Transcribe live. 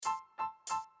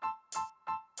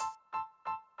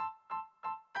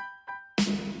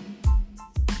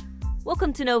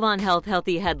Welcome to Novant Health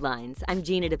Healthy Headlines. I'm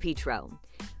Gina DePietro.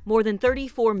 More than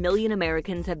 34 million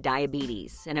Americans have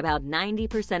diabetes, and about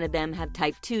 90% of them have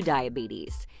type 2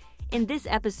 diabetes. In this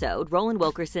episode, Roland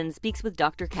Wilkerson speaks with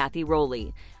Dr. Kathy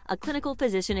Rowley, a clinical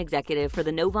physician executive for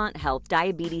the Novant Health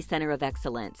Diabetes Center of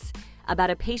Excellence, about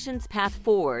a patient's path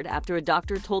forward after a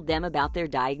doctor told them about their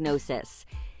diagnosis.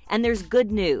 And there's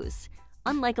good news.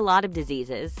 Unlike a lot of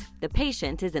diseases, the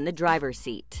patient is in the driver's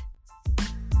seat.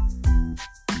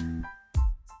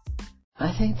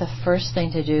 I think the first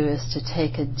thing to do is to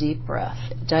take a deep breath.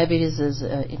 Diabetes is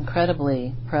an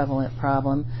incredibly prevalent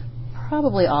problem.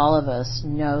 Probably all of us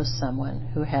know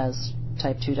someone who has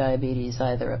type 2 diabetes,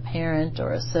 either a parent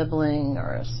or a sibling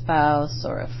or a spouse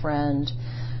or a friend.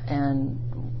 And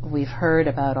we've heard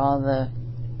about all the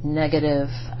negative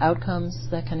outcomes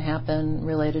that can happen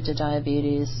related to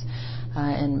diabetes.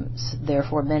 And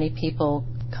therefore many people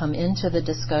come into the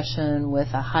discussion with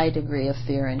a high degree of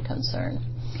fear and concern.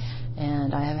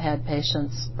 And I have had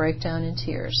patients break down in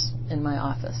tears in my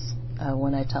office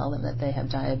when I tell them that they have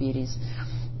diabetes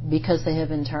because they have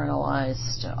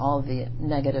internalized all the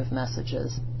negative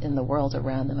messages in the world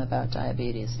around them about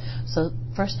diabetes. So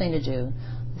first thing to do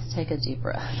is take a deep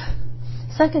breath.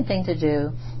 Second thing to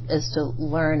do is to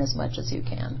learn as much as you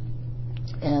can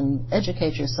and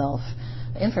educate yourself,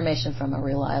 information from a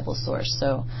reliable source.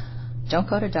 So don't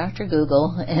go to Dr.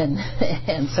 Google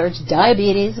and search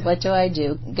diabetes, what do I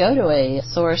do? Go to a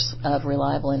source of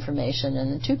reliable information,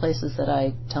 and the two places that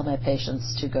I tell my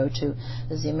patients to go to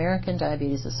is the American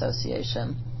Diabetes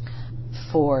Association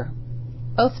for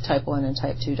both type 1 and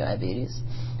type 2 diabetes,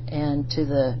 and to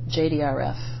the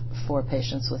JDRF for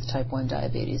patients with type 1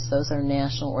 diabetes. Those are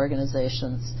national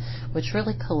organizations which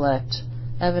really collect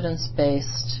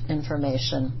evidence-based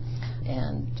information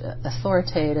and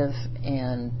authoritative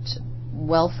and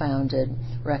well-founded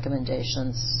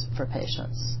recommendations for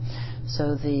patients.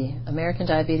 So the American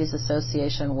Diabetes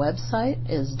Association website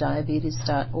is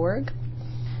diabetes.org,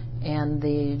 and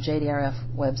the JDRF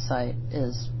website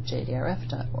is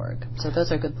jdrf.org. So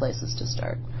those are good places to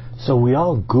start. So we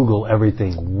all Google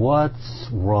everything. What's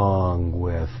wrong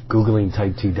with Googling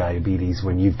type 2 diabetes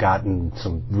when you've gotten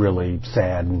some really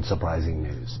sad and surprising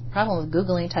news? The problem with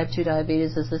Googling type 2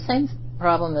 diabetes is the same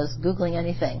problem as Googling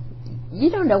anything. You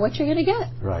don't know what you're going to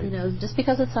get. Right. Just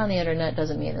because it's on the internet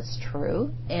doesn't mean it's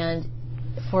true. And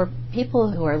for people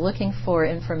who are looking for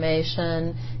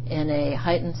information in a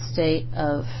heightened state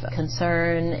of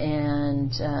concern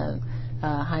and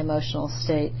high emotional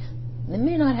state, they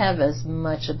may not have as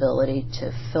much ability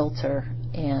to filter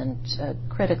and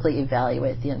critically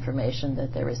evaluate the information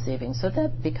that they're receiving. So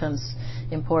that becomes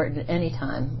important any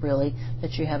time, really,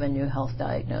 that you have a new health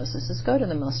diagnosis, is go to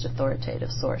the most authoritative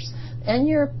source. And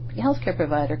your healthcare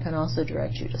provider can also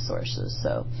direct you to sources.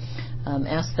 So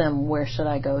ask them, where should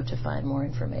I go to find more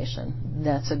information?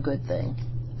 That's a good thing.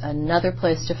 Another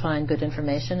place to find good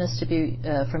information is to be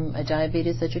from a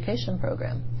diabetes education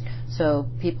program. So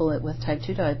people with type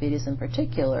 2 diabetes in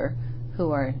particular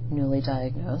who are newly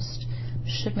diagnosed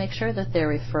should make sure that they're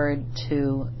referred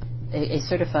to a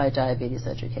certified diabetes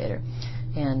educator.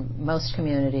 And most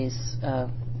communities,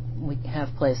 we have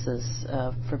places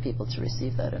for people to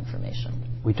receive that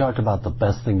information. We talked about the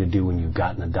best thing to do when you've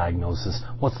gotten a diagnosis.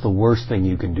 What's the worst thing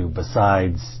you can do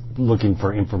besides looking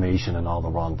for information in all the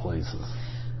wrong places?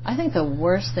 I think the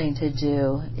worst thing to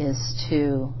do is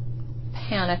to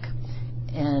panic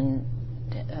and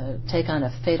take on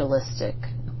a fatalistic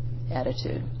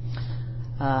attitude.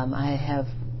 I have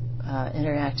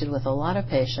interacted with a lot of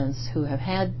patients who have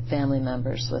had family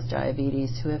members with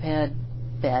diabetes who have had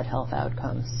bad health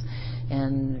outcomes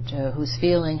and whose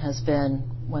feeling has been,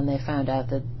 when they found out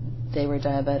that they were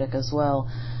diabetic as well,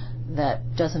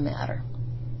 that doesn't matter.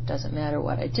 Doesn't matter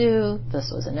what I do,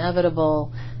 this was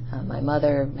inevitable. My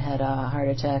mother had a heart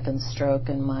attack and stroke,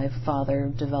 and my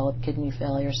father developed kidney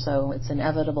failure, so it's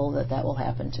inevitable that that will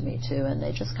happen to me too. And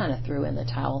they just kind of threw in the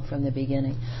towel from the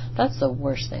beginning. That's the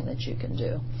worst thing that you can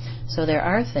do. So there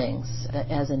are things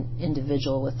as an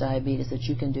individual with diabetes that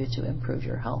you can do to improve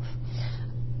your health.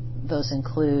 Those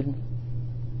include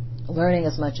learning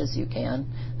as much as you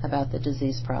can about the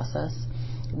disease process,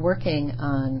 working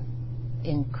on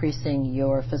increasing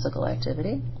your physical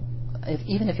activity.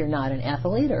 Even if you're not an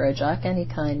athlete or a jock, any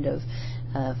kind of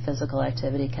physical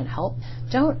activity can help.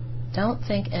 Don't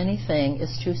think anything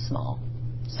is too small.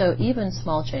 So even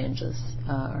small changes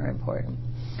are important.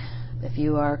 If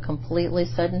you are completely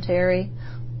sedentary,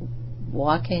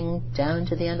 walking down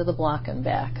to the end of the block and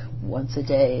back once a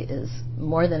day is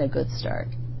more than a good start.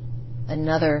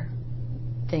 Another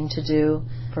thing to do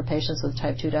for patients with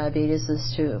type 2 diabetes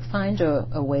is to find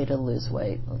a way to lose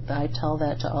weight. I tell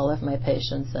that to all of my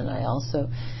patients, and I also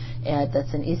add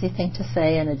that's an easy thing to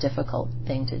say and a difficult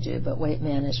thing to do, but weight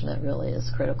management really is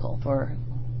critical for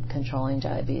controlling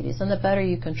diabetes. And the better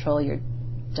you control your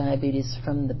diabetes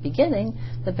from the beginning,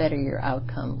 the better your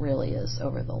outcome really is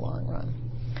over the long run.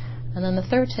 And then the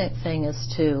third thing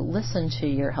is to listen to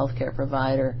your healthcare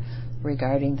provider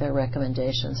regarding their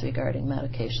recommendations regarding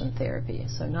medication therapy.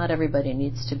 So not everybody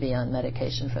needs to be on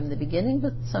medication from the beginning,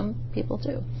 but some people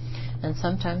do. And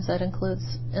sometimes that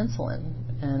includes insulin.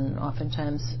 And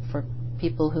oftentimes for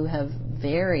people who have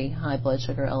very high blood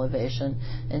sugar elevation,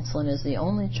 insulin is the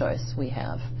only choice we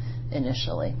have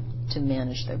initially to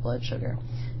manage their blood sugar.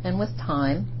 And with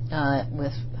time,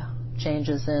 with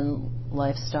changes in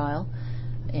lifestyle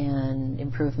and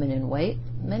improvement in weight,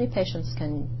 many patients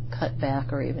can cut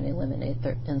back or even eliminate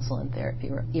their insulin therapy,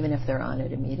 or even if they're on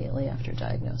it immediately after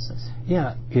diagnosis.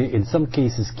 Yeah, in some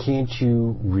cases, can't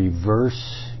you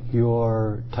reverse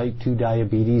your type 2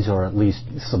 diabetes, or at least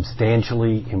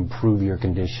substantially improve your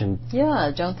condition? Yeah,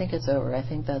 I don't think it's over. I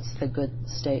think that's the good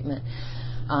statement.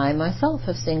 I myself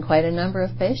have seen quite a number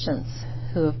of patients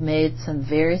who have made some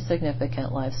very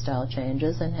significant lifestyle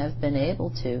changes and have been able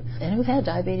to, and who've had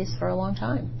diabetes for a long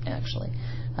time, actually,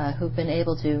 who've been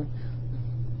able to,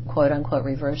 quote unquote,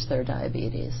 reverse their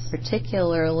diabetes.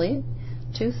 Particularly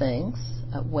two things: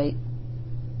 weight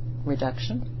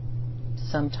reduction,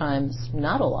 sometimes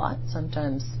not a lot,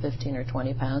 sometimes 15 or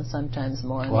 20 pounds, sometimes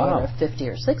more in the order of 50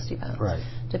 or 60 pounds, right,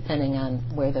 depending on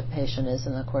where the patient is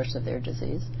in the course of their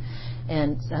disease,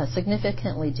 and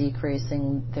significantly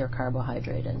decreasing their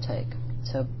carbohydrate intake.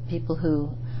 So people who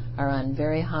are on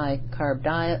very high carb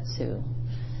diets, who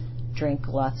drink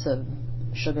lots of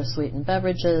sugar-sweetened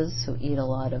beverages, who eat a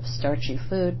lot of starchy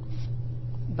food,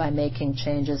 by making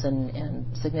changes and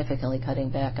significantly cutting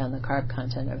back on the carb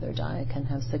content of their diet, can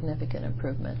have significant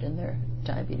improvement in their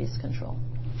diabetes control.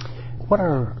 What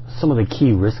are some of the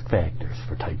key risk factors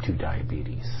for type 2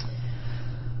 diabetes?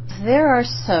 There are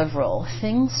several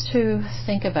things to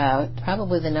think about.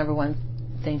 Probably the number one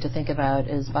thing to think about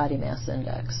is body mass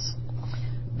index.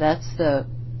 That's the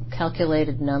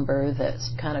calculated number that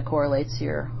kind of correlates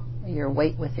your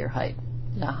weight with your height.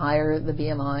 The higher the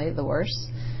BMI, the worse.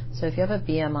 So if you have a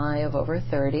BMI of over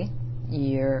 30,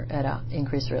 you're at an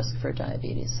increased risk for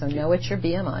diabetes. So know what your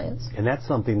BMI is. And that's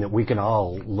something that we can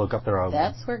all look up there.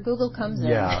 That's where Google comes in.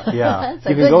 Yeah.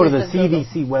 You can go to the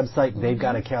CDC website. They've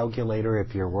got a calculator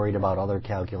if you're worried about other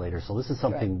calculators. So this is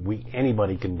something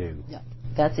anybody can do. Yeah,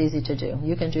 that's easy to do.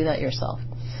 You can do that yourself.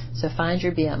 So find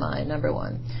your BMI, number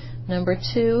one. Number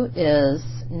two is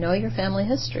know your family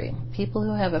history. People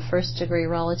who have a first-degree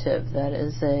relative, that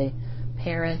is a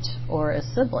parent or a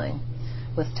sibling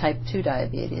with type 2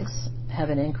 diabetes, have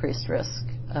an increased risk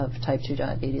of type 2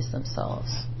 diabetes themselves.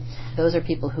 Those are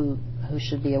people who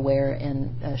should be aware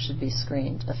and should be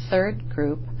screened. A third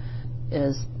group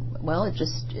is, well, it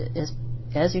just is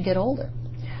as you get older.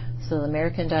 So the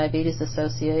American Diabetes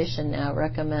Association now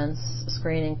recommends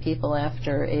screening people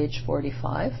after age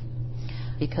 45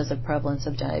 because the prevalence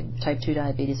of type 2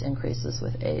 diabetes increases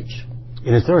with age.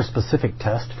 And is there a specific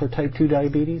test for type 2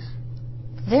 diabetes?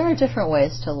 There are different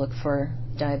ways to look for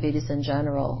diabetes in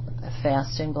general. A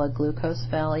fasting blood glucose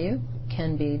value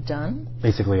can be done.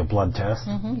 Basically a blood test?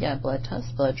 Yeah, blood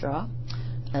test, blood draw.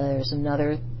 There's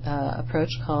another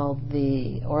approach called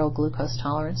the oral glucose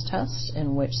tolerance test,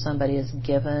 in which somebody is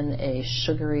given a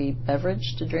sugary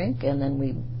beverage to drink, and then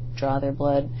we draw their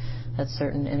blood at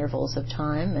certain intervals of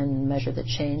time and measure the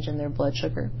change in their blood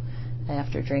sugar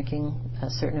after drinking a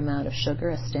certain amount of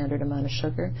sugar, a standard amount of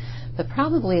sugar. But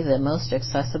probably the most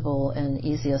accessible and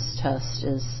easiest test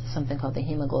is something called the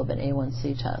hemoglobin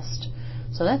A1C test.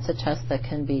 So that's a test that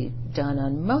can be done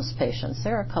on most patients.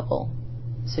 There are a couple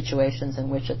situations in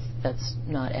which that's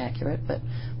not accurate, but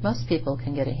most people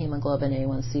can get a hemoglobin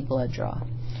A1C blood draw.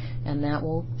 And that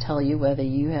will tell you whether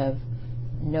you have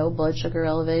no blood sugar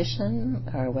elevation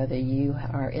or whether you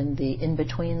are in the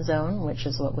in-between zone, which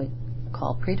is what we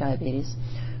call prediabetes,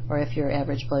 or if your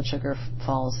average blood sugar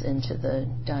falls into the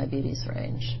diabetes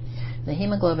range. The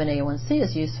hemoglobin A1C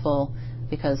is useful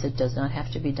because it does not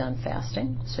have to be done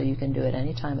fasting, so you can do it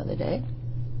any time of the day.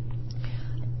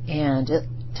 And it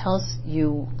tells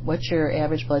you what your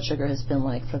average blood sugar has been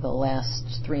like for the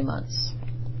last 3 months.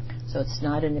 So it's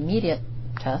not an immediate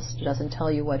test. It doesn't tell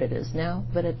you what it is now,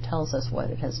 but it tells us what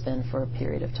it has been for a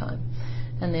period of time.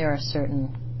 And there are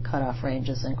certain cutoff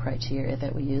ranges and criteria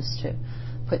that we use to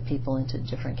put people into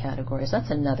different categories. That's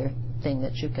another thing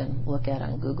that you can look at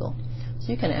on Google.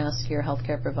 So you can ask your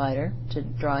healthcare provider to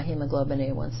draw a hemoglobin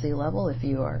A1C level if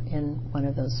you are in one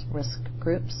of those risk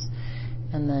groups,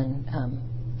 and then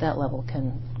that level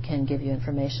can give you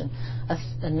information.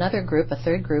 Another group, a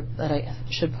third group that I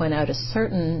should point out, is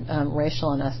certain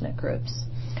racial and ethnic groups.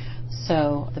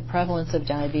 So the prevalence of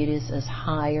diabetes is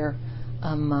higher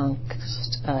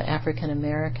amongst African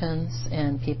Americans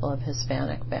and people of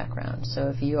Hispanic background. So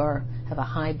if you have a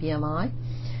high BMI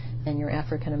and you're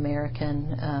African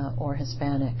American or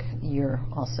Hispanic, you're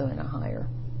also in a higher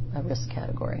risk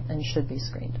category and should be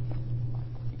screened.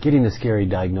 Getting the scary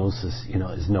diagnosis,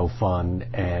 is no fun,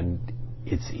 and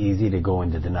it's easy to go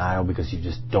into denial because you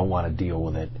just don't want to deal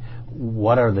with it.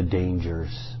 What are the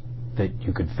dangers that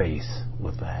you could face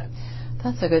with that?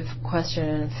 That's a good question.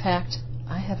 In fact,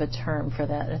 I have a term for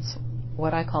that. It's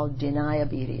what I call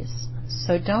deniabetes.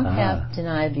 So don't have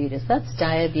deniabetes. That's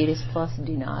diabetes plus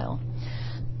denial.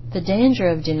 The danger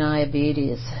of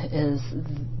deniabetes is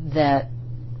that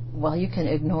while you can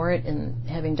ignore it in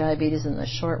having diabetes in the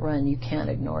short run, you can't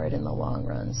ignore it in the long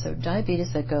run. So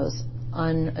diabetes that goes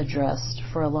unaddressed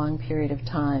for a long period of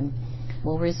time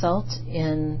will result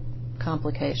in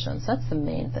complications. That's the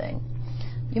main thing.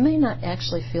 You may not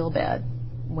actually feel bad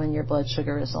when your blood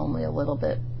sugar is only a little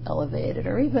bit elevated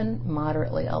or even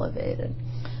moderately elevated.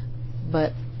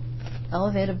 But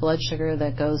elevated blood sugar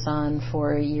that goes on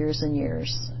for years and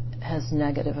years has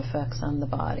negative effects on the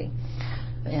body.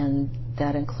 And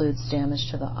that includes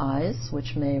damage to the eyes,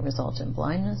 which may result in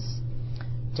blindness,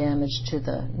 damage to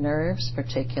the nerves,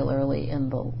 particularly in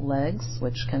the legs,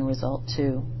 which can result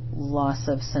to loss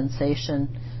of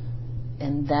sensation,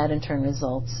 and that in turn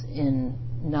results in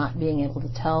not being able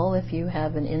to tell if you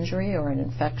have an injury or an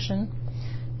infection,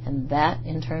 and that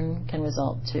in turn can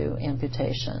result to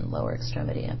amputation, lower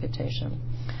extremity amputation.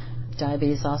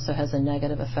 Diabetes also has a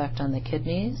negative effect on the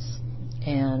kidneys,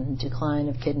 and decline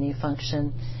of kidney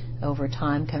function over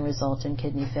time can result in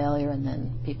kidney failure, and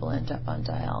then people end up on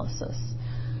dialysis.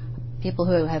 People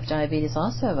who have diabetes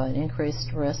also have an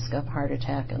increased risk of heart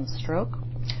attack and stroke.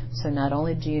 So not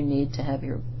only do you need to have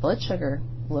your blood sugar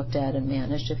looked at and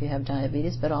managed if you have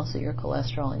diabetes, but also your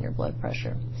cholesterol and your blood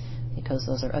pressure, because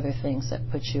those are other things that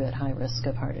put you at high risk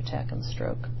of heart attack and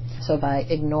stroke. So by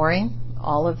ignoring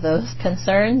all of those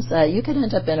concerns, you can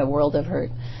end up in a world of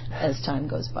hurt as time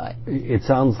goes by. It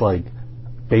sounds like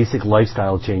basic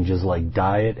lifestyle changes like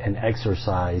diet and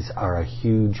exercise are a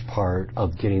huge part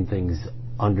of getting things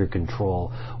under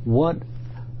control.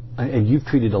 And you've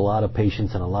treated a lot of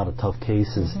patients in a lot of tough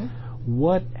cases. Mm-hmm.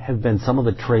 What have been some of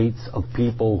the traits of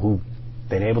people who've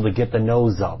been able to get the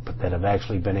nose up, that have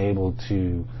actually been able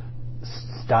to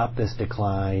stop this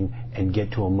decline and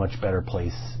get to a much better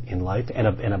place in life and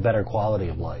a better quality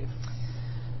of life?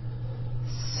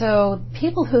 So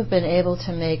people who've been able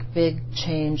to make big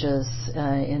changes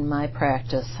in my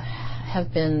practice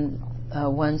have been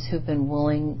ones who've been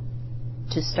willing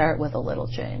to start with a little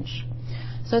change.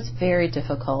 So it's very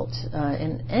difficult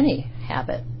in any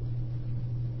habit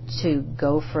to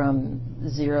go from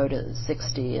 0 to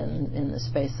 60 in the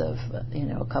space of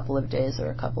a couple of days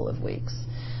or a couple of weeks.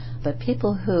 But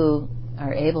people who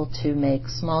are able to make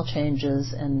small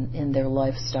changes in their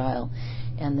lifestyle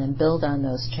and then build on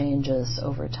those changes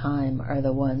over time are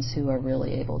the ones who are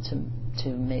really able to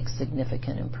make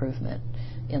significant improvement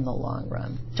in the long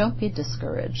run. Don't be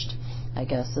discouraged, I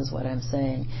guess is what I'm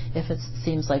saying. If it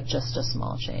seems like just a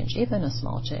small change, even a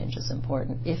small change is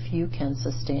important if you can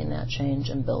sustain that change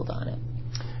and build on it.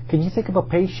 Can you think of a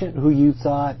patient who you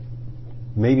thought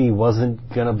maybe wasn't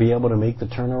going to be able to make the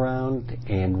turnaround,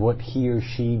 and what he or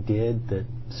she did that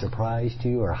surprised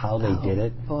you, or how they did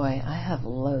it? Boy, I have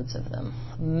loads of them.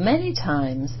 Many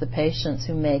times the patients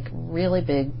who make really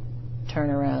big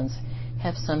turnarounds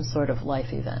have some sort of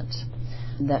life event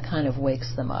that kind of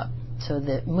wakes them up, so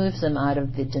that moves them out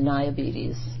of the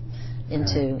deniabetes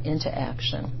into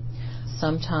action.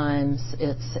 Sometimes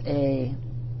it's a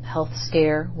health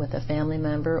scare with a family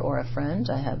member or a friend.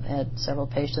 I have had several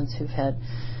patients who've had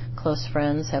close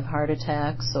friends have heart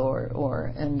attacks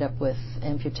or end up with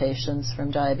amputations from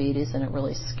diabetes, and it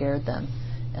really scared them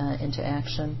into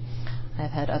action.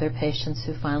 I've had other patients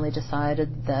who finally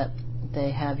decided that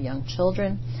they have young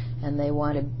children and they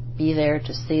want to be there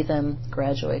to see them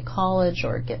graduate college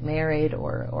or get married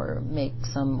or make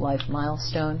some life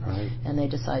milestone, and they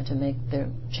decide to make their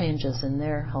changes in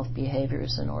their health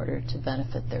behaviors in order to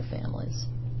benefit their families.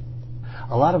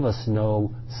 A lot of us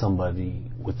know somebody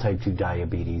with type 2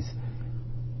 diabetes,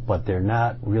 but they're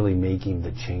not really making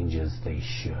the changes they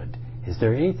should. Is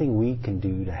there anything we can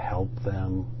do to help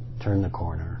them turn the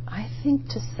corner? I think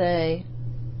to say,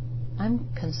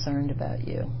 I'm concerned about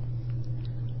you.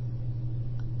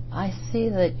 I see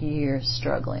that you're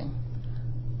struggling.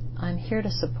 I'm here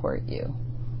to support you.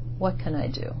 What can I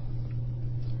do?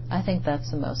 I think that's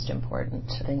the most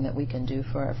important thing that we can do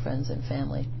for our friends and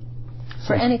family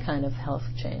for any kind of health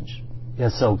change. Yeah,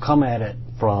 so come at it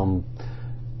from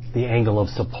the angle of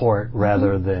support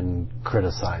rather than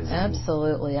criticizing.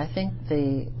 Absolutely. I think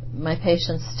my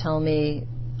patients tell me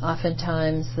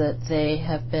oftentimes that they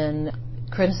have been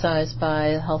criticized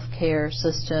by the healthcare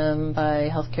system, by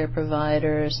healthcare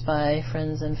providers, by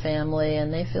friends and family,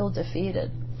 and they feel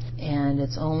defeated. And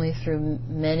it's only through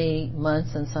many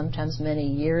months and sometimes many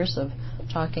years of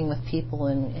talking with people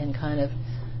and kind of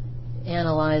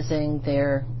analyzing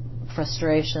their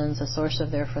frustrations, the source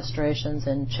of their frustrations,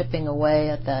 and chipping away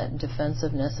at that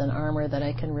defensiveness and armor that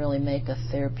I can really make a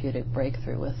therapeutic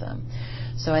breakthrough with them.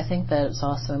 So I think that it's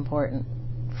also important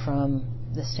from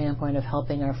the standpoint of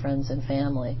helping our friends and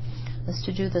family is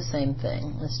to do the same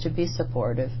thing, is to be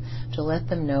supportive, to let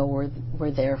them know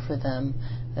we're there for them,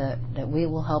 that we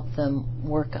will help them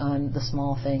work on the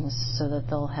small things so that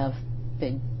they'll have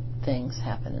big things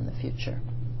happen in the future.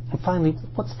 And finally,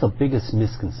 what's the biggest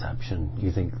misconception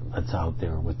you think that's out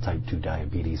there with type 2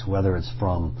 diabetes, whether it's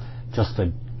from just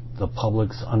the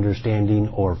public's understanding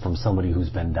or from somebody who's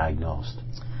been diagnosed?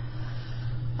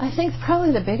 I think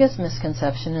probably the biggest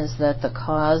misconception is that the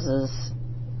cause is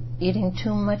eating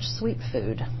too much sweet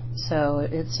food. So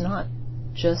it's not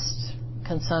just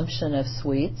consumption of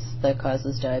sweets that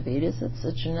causes diabetes. It's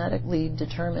a genetically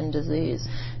determined disease.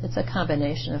 It's a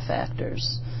combination of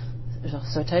factors.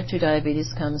 So type 2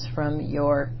 diabetes comes from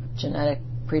your genetic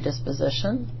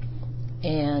predisposition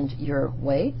and your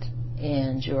weight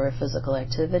and your physical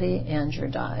activity and your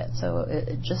diet. So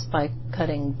just by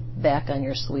cutting back on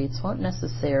your sweets won't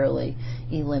necessarily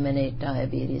eliminate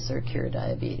diabetes or cure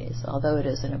diabetes, although it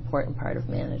is an important part of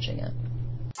managing it.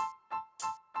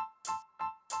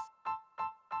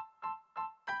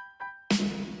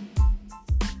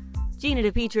 Gina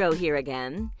DiPietro here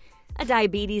again. A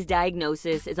diabetes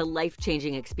diagnosis is a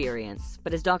life-changing experience,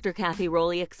 but as Dr. Kathy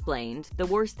Rowley explained, the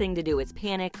worst thing to do is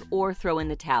panic or throw in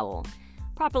the towel.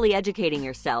 Properly educating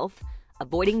yourself,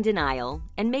 avoiding denial,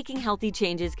 and making healthy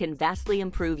changes can vastly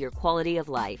improve your quality of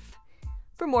life.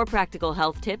 For more practical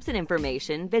health tips and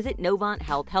information, visit Novant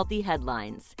Health Healthy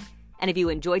Headlines. And if you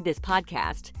enjoyed this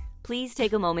podcast, please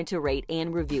take a moment to rate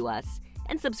and review us,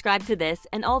 and subscribe to this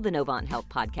and all the Novant Health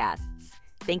podcasts.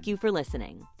 Thank you for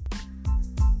listening.